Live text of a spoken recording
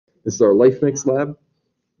This is our life mix lab.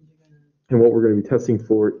 And what we're going to be testing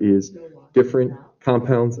for is different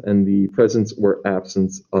compounds and the presence or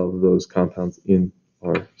absence of those compounds in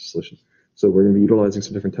our solution. So we're going to be utilizing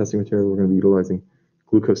some different testing material. We're going to be utilizing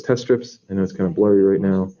glucose test strips. I know it's kind of blurry right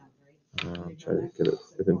now. I'll try to get it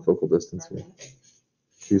within focal distance here.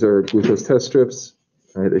 These are glucose test strips.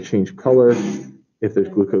 They change color if there's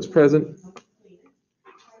glucose present.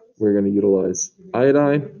 We're going to utilize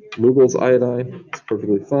iodine, Lugol's iodine. It's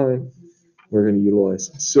perfectly fine. We're going to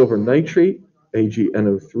utilize silver nitrate,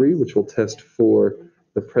 AgNO3, which will test for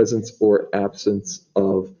the presence or absence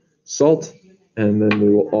of salt. And then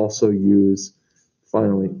we will also use,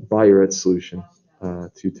 finally, Biuret solution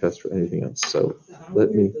to test for anything else. So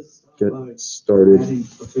let me get started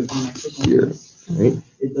here. Right?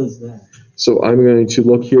 It does that. So I'm going to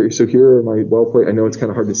look here. So here are my well plate. I know it's kind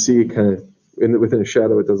of hard to see. Kind of within a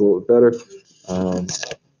shadow, it does a little bit better.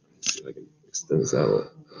 See if I can extend this out a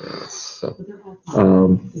little. Yeah, so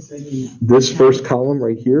this first column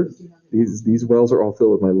right here, these wells are all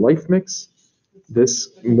filled with my life mix. This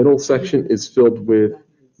middle section is filled with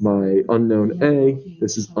my unknown A.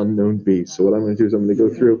 This is unknown B. So what I'm going to do is I'm going to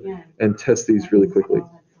go through and test these really quickly.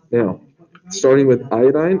 Now, starting with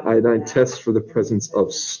iodine, iodine tests for the presence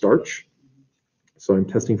of starch. So I'm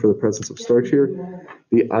testing for the presence of starch here.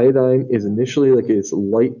 The iodine is initially like it's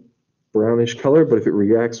light brownish color, but if it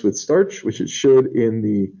reacts with starch, which it should in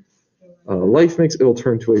the life mix, it'll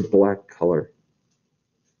turn to a black color.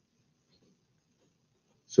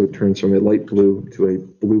 So it turns from a light blue to a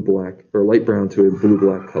blue-black, or light brown to a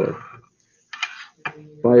blue-black color.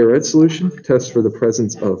 Biuret solution tests for the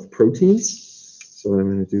presence of proteins. So what I'm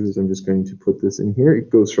going to do is I'm just going to put this in here. It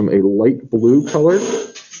goes from a light blue color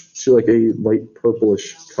to like a light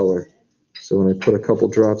purplish color. So when I put a couple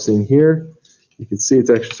drops in here, you can see it's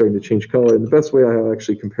actually starting to change color. And the best way I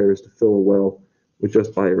actually compare is to fill a well with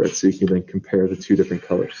just Biuret, so you can then compare the two different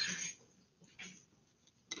colors.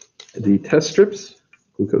 The test strips,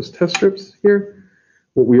 glucose test strips here,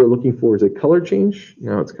 what we are looking for is a color change.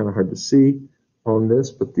 Now it's kind of hard to see on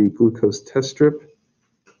this, but the glucose test strip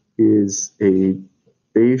is a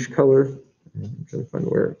beige color. I'm trying to find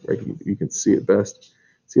where you can see it best.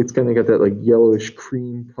 See, it's kind of got that like yellowish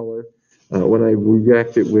cream color. When I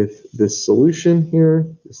react it with this solution here,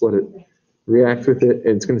 just let it react with it,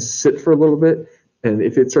 and it's going to sit for a little bit. And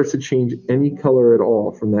if it starts to change any color at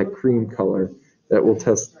all from that cream color, that will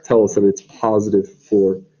tell us that it's positive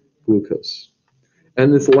for glucose.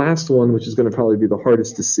 And this last one, which is going to probably be the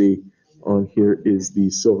hardest to see on here, is the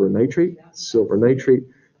silver nitrate. Silver nitrate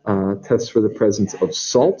tests for the presence of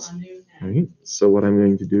salt. Right? So what I'm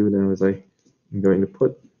going to do now is I'm going to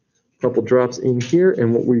put couple drops in here,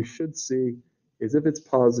 and what we should see is if it's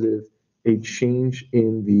positive, a change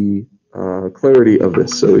in the clarity of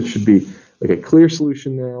this. So it should be like a clear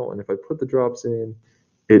solution now, and if I put the drops in,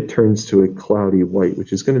 it turns to a cloudy white,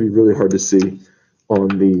 which is going to be really hard to see on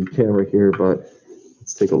the camera here, but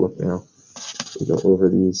let's take a look now. We go over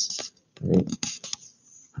these, right?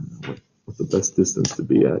 What the best distance to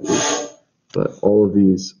be at is, but all of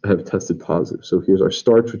these have tested positive. So here's our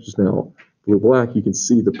starch, which is now blue-black. You can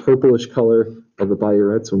see the purplish color of the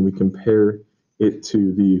Biurets when we compare it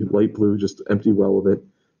to the light blue, just empty well of it.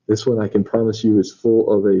 This one I can promise you is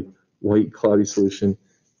full of a white cloudy solution.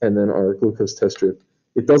 And then our glucose test strip,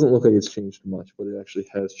 it doesn't look like it's changed much, but it actually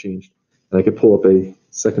has changed. And I could pull up a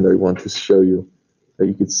secondary one to show you that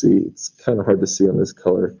you can see. It's kind of hard to see on this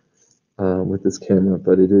color with this camera,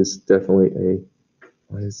 but it is definitely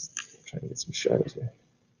I'm trying to get some shadows here.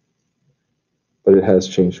 But it has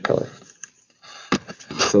changed color.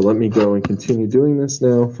 So let me go and continue doing this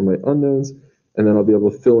now for my unknowns, and then I'll be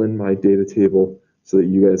able to fill in my data table so that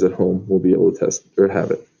you guys at home will be able to test or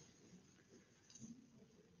have it.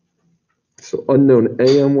 So unknown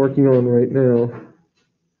A I'm working on right now.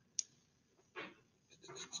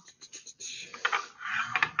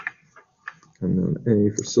 Unknown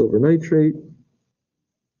A for silver nitrate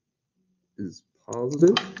is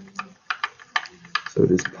positive. So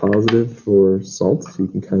it is positive for salt. So you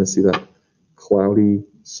can kind of see that cloudy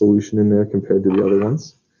solution in there compared to the other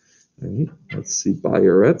ones. All right, let's see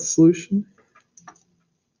Biuret solution.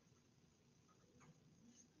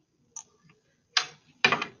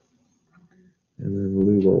 And then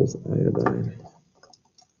Lugol's iodine.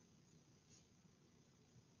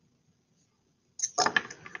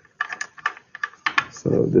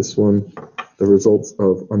 So this one, the results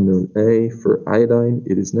of unknown A for iodine,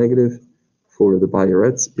 it is negative. For the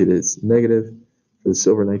Biurets, it is negative. For the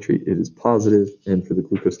silver nitrate, it is positive. And for the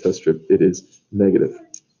glucose test strip, it is negative.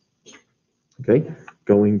 Okay,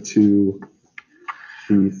 going to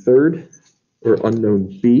the third, or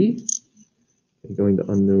unknown B. going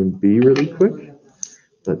to unknown B really quick.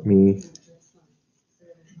 Let me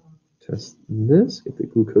test this, get the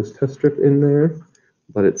glucose test strip in there,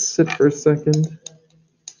 let it sit for a second,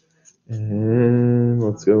 and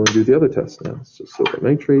let's go and do the other test now. So silver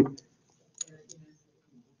nitrate,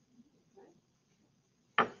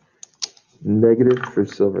 negative for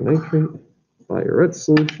silver nitrate, Biuret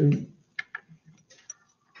solution.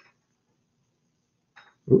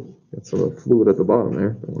 Ooh, got some of the fluid at the bottom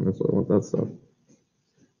there. I don't necessarily want that stuff.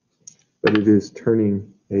 But it is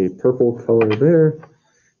turning a purple color there.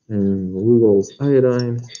 And Lugol's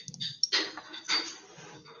iodine.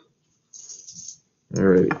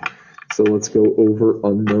 Alrighty, so let's go over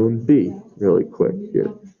unknown B really quick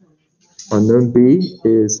here. Unknown B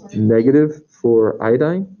is negative for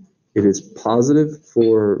iodine. It is positive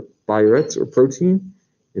for Biurets or protein.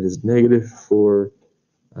 It is negative for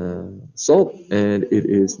salt, and it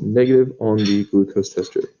is negative on the glucose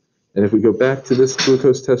test strip. And if we go back to this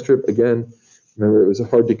glucose test strip again, remember it was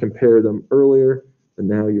hard to compare them earlier, but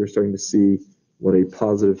now you're starting to see what a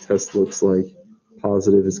positive test looks like.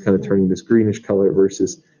 Positive is kind of turning this greenish color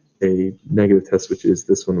versus a negative test, which is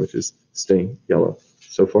this one, which is staying yellow.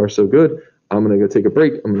 So far, so good. I'm going to go take a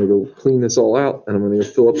break. I'm going to go clean this all out, and I'm going to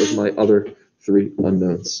go fill up with my other 3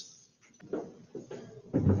 unknowns.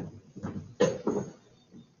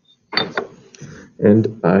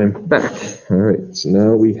 And I'm back. All right, so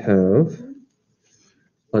now we have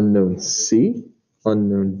unknown C,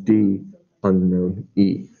 unknown D, unknown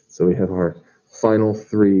E. So we have our final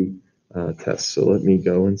 3 tests. So let me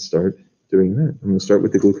go and start doing that. I'm going to start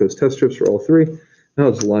with the glucose test strips for all 3. And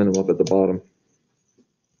I'll just line them up at the bottom.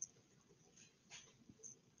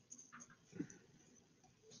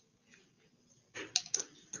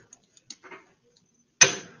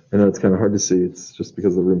 I know it's kind of hard to see. It's just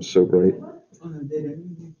because the room's so bright.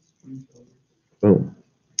 Boom.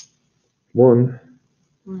 1.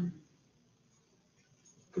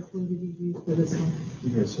 Which one did you use for this one?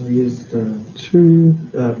 Okay, so we used 2.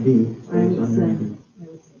 B. I would say.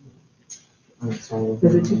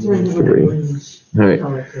 Because it's a turn of greenish All right.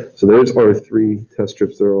 So there's our 3 test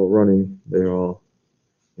strips. They're all running. They're all,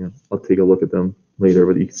 I'll take a look at them later,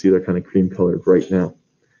 but you can see they're kind of cream colored right now.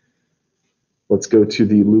 Let's go to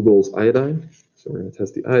the Lugol's iodine. So we're going to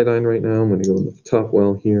test the iodine right now. I'm going to go in the top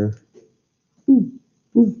well here.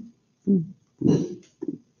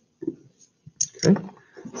 Okay.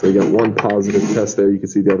 So you got 1 positive test there. You can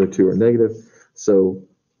see the other 2 are negative. So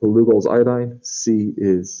the Lugol's iodine, C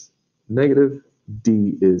is negative,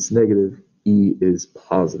 D is negative, E is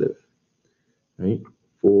positive. Right?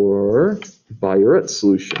 For Biuret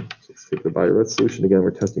solution. So let's take the Biuret solution. Again,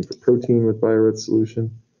 we're testing for protein with Biuret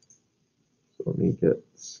solution. So let me get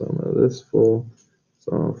some of this full.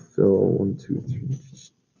 So I'll fill 1, 2, 3.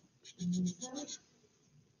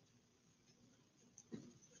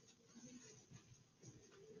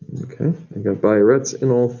 Okay, I got Biurets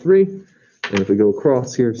in all 3. And if we go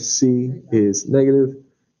across here, C is negative,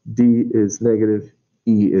 D is negative,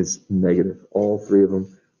 E is negative. All 3 of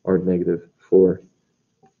them are negative for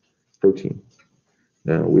protein.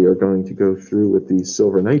 Now we are going to go through with the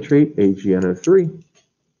silver nitrate, AgNO3.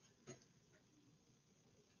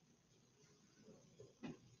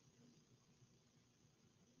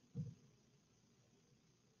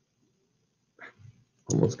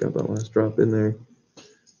 Almost got that last drop in there.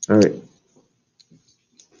 All right.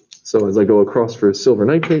 So as I go across for silver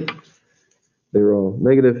nitrate, they're all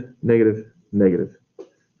negative, negative, negative. All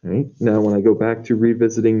right. Now when I go back to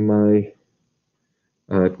revisiting my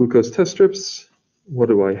glucose test strips, what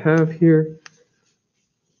do I have here?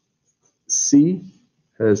 C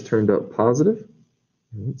has turned out positive.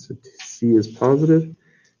 Right, so C is positive.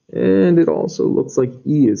 And it also looks like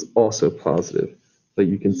E is also positive. But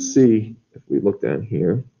you can see, if we look down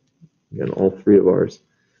here, again, all 3 of ours,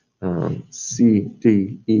 C,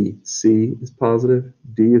 D, E, C is positive,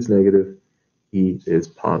 D is negative, E is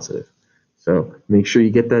positive. So make sure you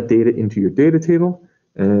get that data into your data table,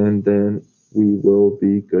 and then we will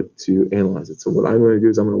be good to analyze it. So what I'm going to do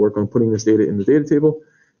is I'm going to work on putting this data in the data table,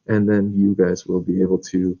 and then you guys will be able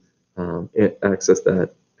to access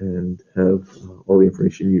that and have all the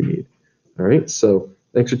information you need. All right, so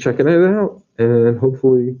thanks for checking it out, and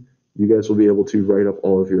hopefully you guys will be able to write up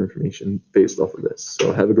all of your information based off of this.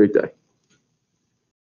 So have a great day.